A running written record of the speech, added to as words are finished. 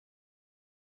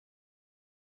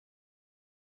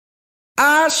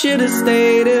I should've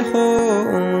stayed at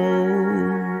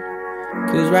home,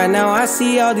 'cause right now I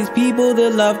see all these people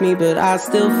that love me, but I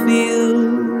still feel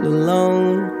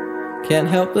alone. Can't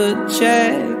help but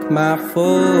check my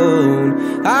phone.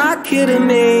 I could've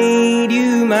made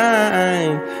you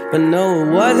mine, but no, it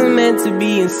wasn't meant to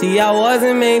be. And see, I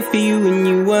wasn't made for you, and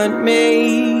you weren't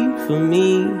made for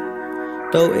me,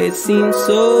 though it seems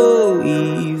so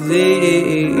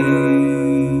easy.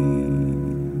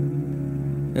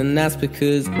 And that's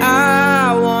because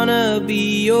I wanna be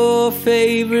your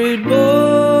favorite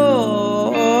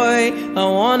boy. I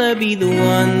wanna be the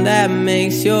one that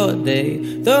makes your day,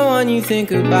 the one you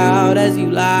think about as you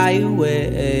lie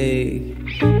awake.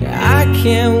 I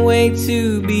can't wait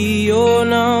to be your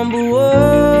number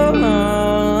one.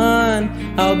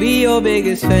 I'll be your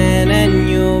biggest fan and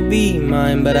you'll be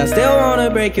mine, but I still wanna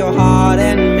break your heart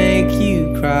and make you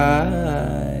cry.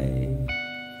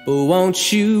 But won't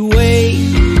you wait?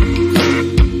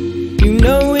 You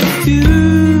know it's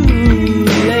too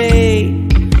late.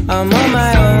 I'm on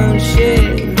my own shit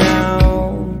now.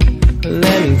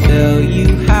 Let me tell you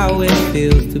how it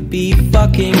feels to be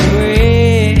fucking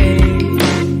great.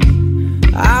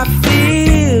 I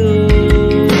feel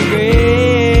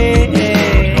great.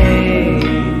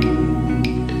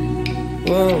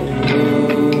 Whoa,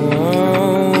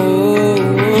 whoa.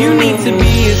 You need to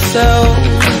be yourself.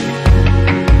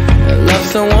 Love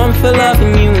someone for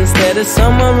loving you instead of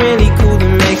someone really cool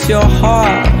that makes your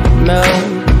heart melt.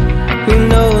 Who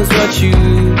knows what you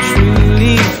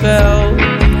truly felt?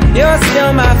 You're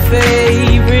still my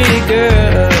favorite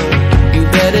girl. You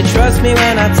better trust me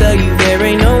when I tell you there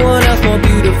ain't no one else more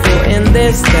beautiful in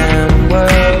this damn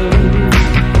world.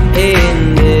 In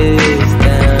this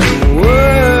damn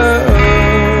world.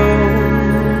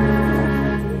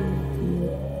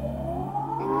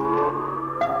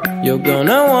 You're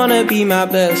gonna wanna be my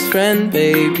best friend,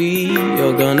 baby.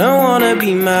 You're gonna wanna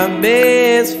be my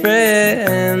best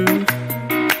friend.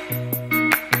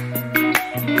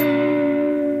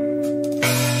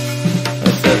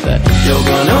 You're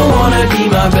gonna wanna be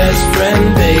my best friend,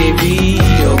 baby.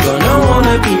 You're gonna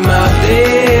wanna be my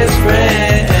best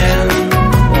friend.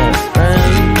 Best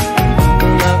friend.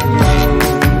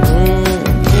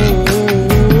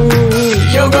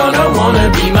 You're gonna wanna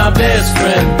be my best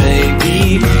friend, baby.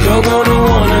 You're gonna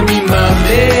wanna be my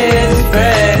best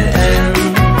friend.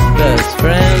 Best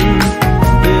friend.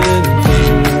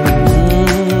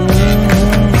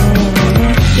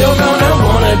 You're gonna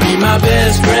wanna be my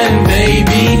best friend,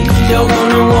 baby. You're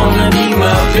gonna wanna be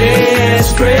my best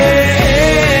friend.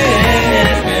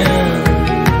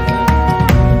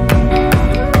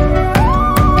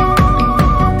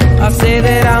 I say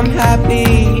that I'm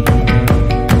happy.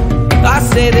 I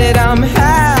say that I'm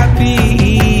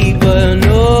happy, but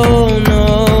no, no,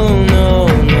 no,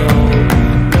 no,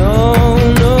 no,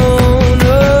 no,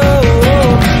 no.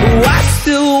 I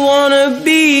still wanna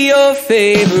be your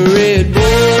favorite boy.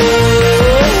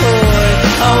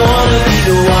 I wanna be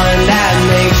the one that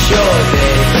makes your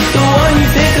day, the one you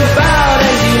think about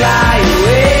as you lie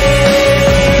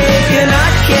awake. And I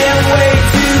can't wait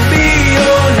to be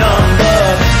your number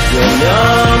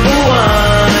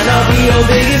one. I'll be your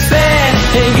biggest fan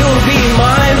and you'll be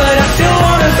mine, but I still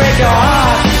wanna break your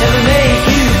heart and make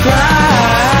you cry.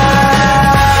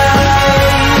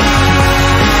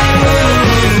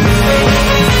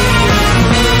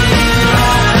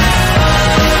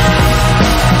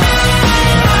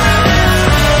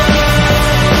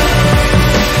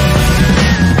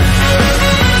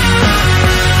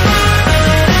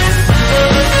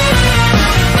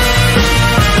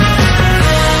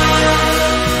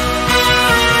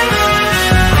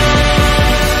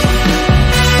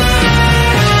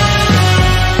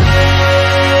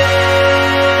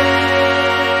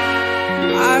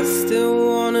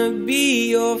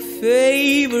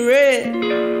 Favorite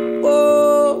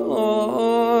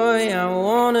boy, I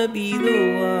wanna be the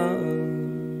one.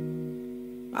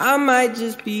 I might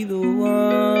just be the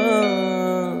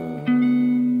one.